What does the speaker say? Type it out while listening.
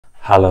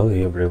Hello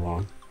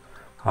everyone,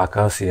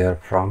 Akash here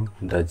from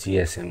the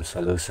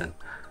Solution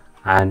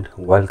and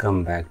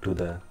welcome back to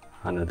the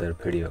another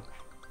video.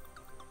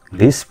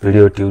 This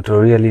video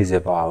tutorial is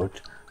about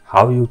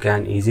how you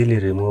can easily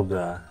remove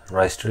the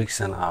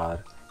restriction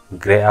or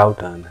gray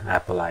out on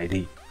Apple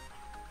ID.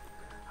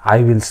 I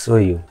will show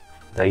you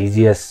the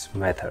easiest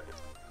method.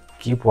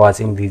 Keep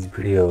watching these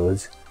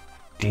videos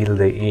till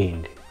the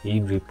end.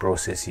 Every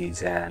process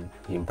is an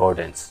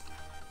importance.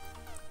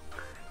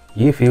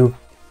 If you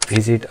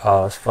visit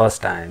us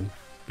first time,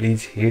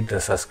 please hit the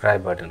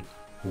subscribe button.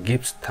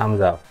 Give thumbs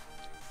up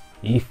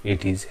if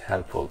it is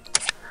helpful.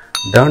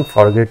 Don't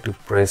forget to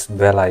press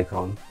bell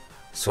icon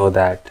so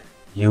that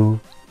you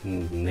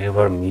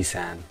never miss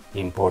an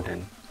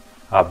important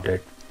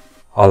update.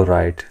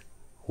 Alright,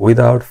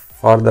 without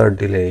further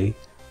delay,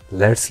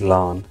 let's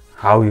learn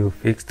how you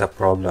fix the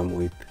problem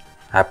with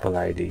Apple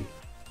ID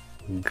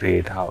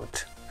grayed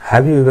out.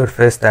 Have you ever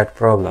faced that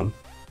problem?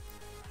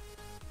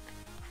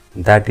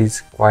 That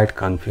is quite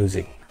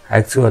confusing.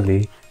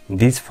 Actually,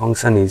 this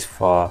function is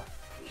for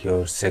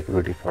your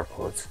security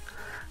purpose.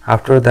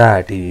 After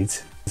that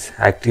is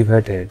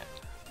activated,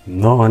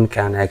 no one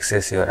can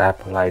access your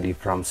Apple ID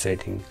from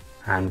setting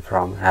and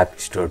from App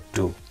Store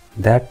too.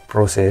 That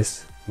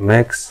process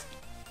makes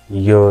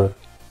your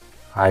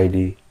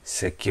ID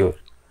secure.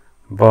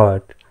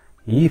 But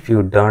if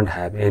you don't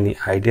have any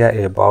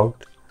idea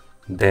about,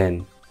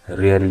 then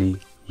really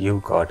you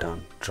got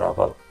in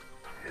trouble.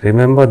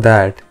 Remember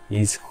that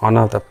is one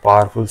of the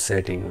powerful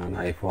settings on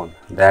iPhone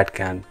that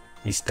can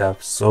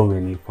stop so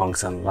many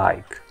functions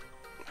like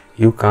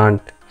you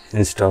can't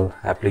install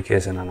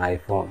application on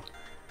iPhone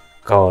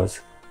cause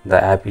the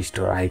App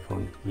Store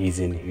icon is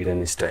in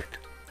hidden state.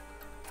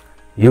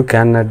 You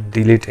cannot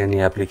delete any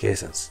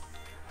applications.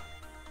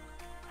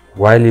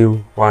 While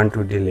you want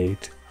to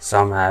delete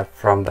some app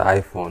from the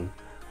iPhone,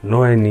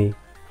 no any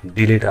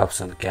delete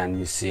option can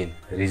be seen.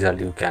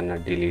 Result, you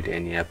cannot delete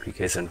any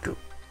application too.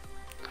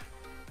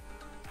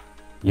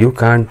 You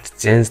can't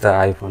change the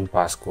iPhone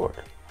passcode.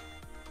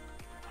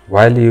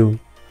 While you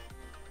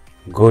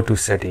go to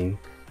setting,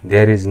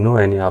 there is no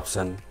any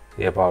option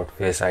about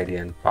Face ID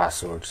and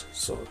passwords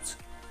shows.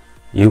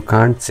 You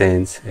can't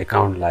change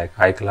account like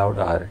iCloud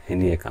or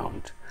any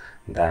account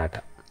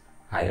that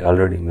I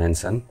already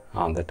mentioned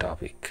on the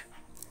topic.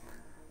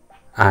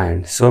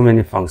 And so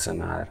many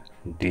functions are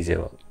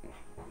disabled.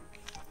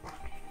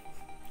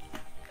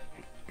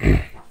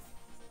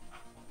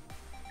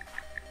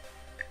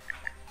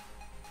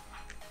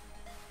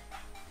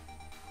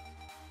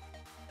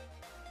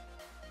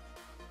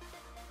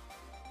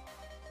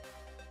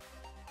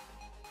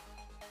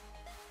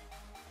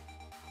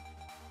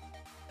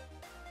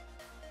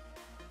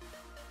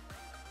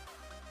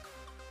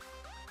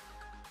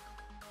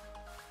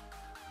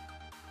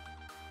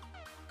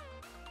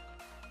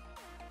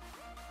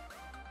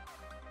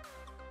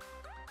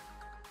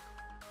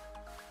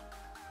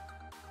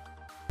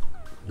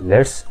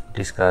 Let's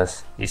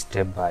discuss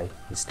step by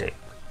step.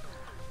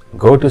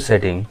 Go to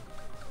setting,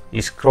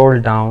 scroll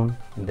down,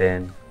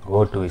 then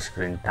go to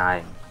screen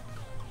time.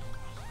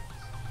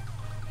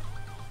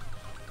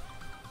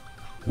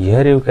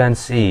 Here you can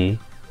see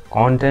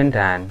content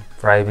and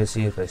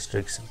privacy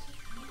restriction.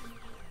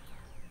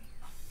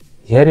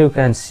 Here you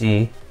can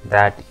see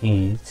that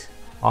is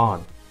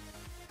on.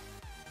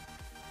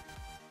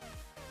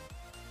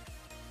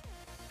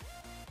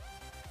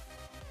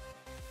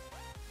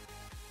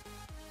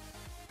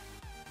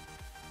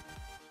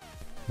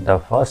 The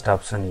first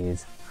option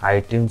is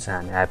iTunes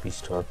and App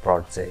Store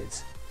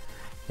purchase.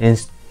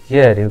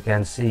 Here you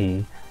can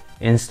see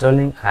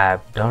installing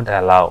app don't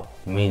allow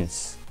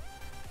means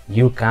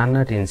you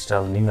cannot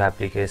install new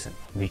application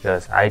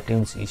because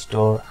iTunes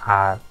Store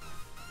are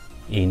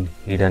in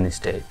hidden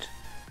state.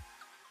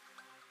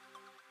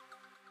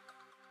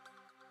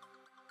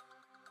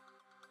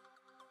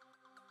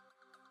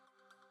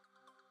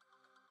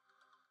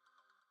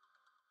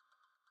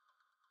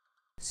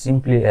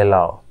 Simply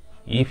allow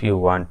if you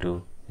want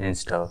to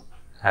install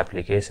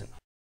application.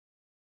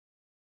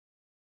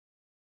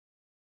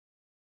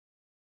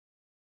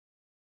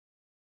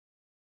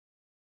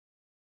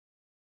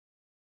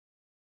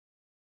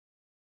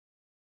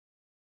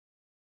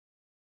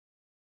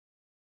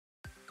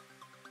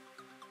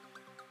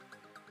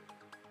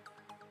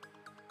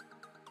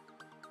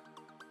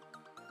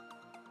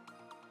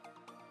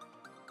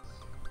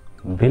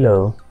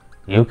 Below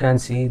you can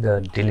see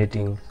the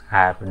deleting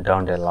app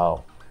don't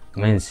allow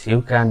means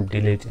you can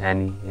delete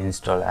any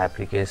installed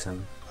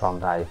application from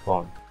the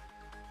iPhone.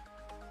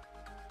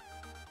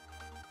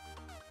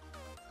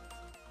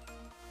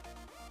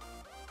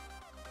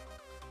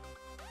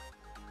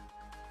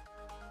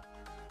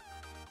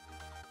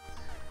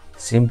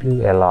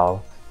 Simply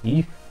allow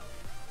if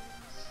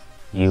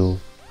you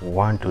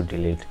want to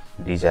delete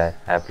desired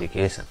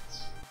application.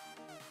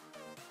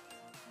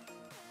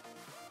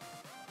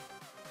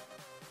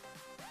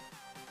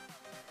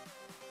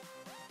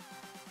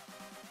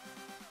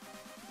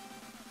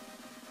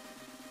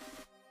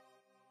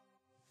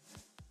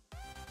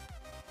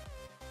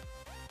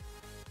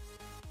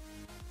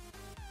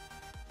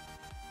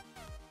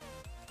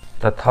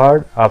 The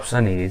third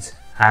option is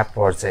app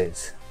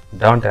purchase.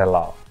 Don't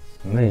allow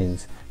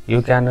means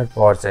you cannot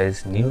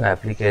purchase new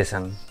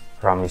application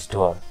from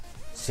store.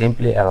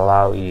 Simply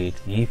allow it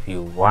if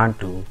you want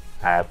to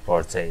app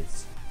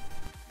purchase.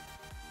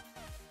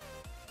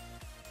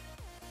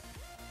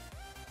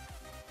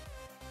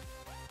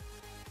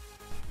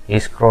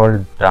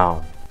 Scroll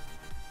down.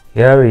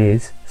 Here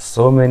is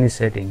so many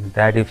settings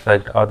that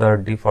affect other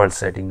default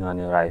settings on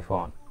your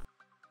iPhone.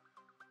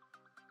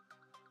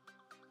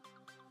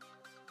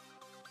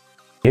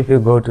 If you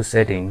go to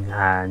setting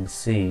and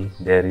see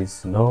there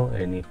is no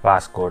any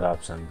passcode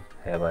option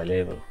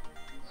available.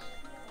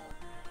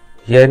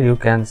 Here you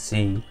can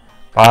see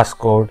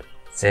passcode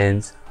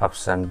change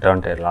option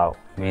don't allow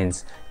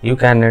means you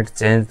cannot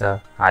change the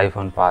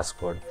iPhone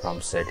passcode from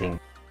setting.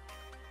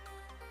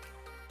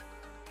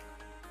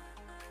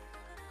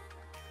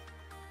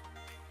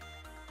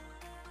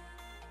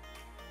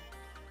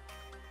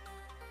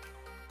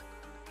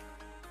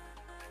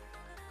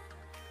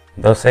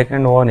 The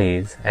second one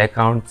is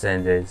account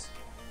changes.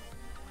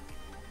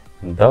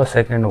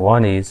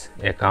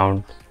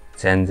 Account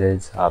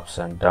changes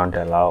option don't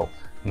allow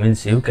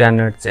means you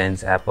cannot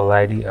change Apple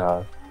ID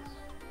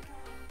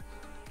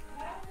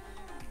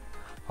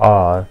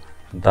or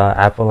the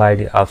Apple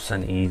ID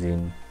option is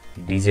in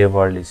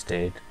disabled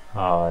state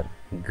or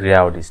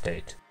grayed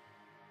state.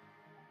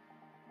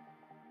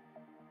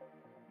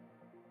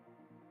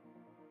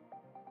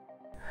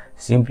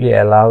 Simply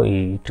allow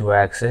it to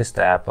access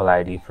the Apple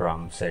ID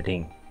from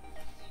setting.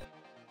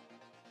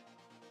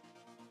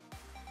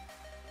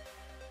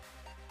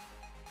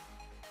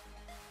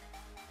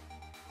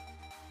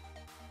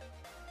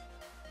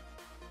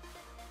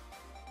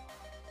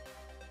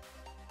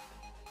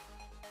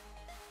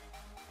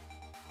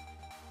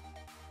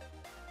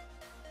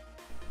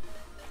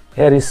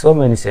 Here is so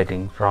many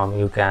settings from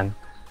you can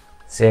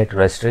set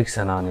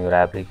restriction on your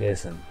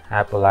application,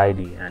 Apple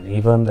ID and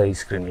even the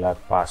screen lock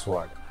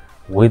password.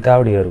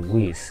 Without your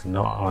wish,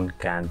 no one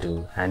can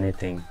do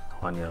anything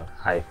on your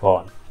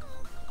iPhone.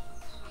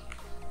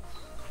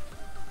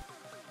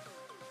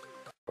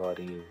 For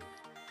you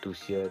to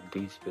share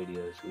these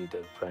videos with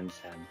your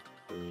friends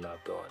and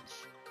loved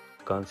ones.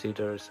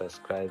 Consider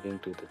subscribing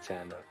to the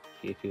channel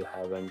if you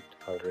haven't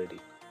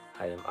already.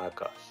 I am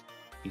Akash.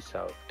 Peace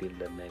out till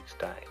the next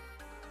time.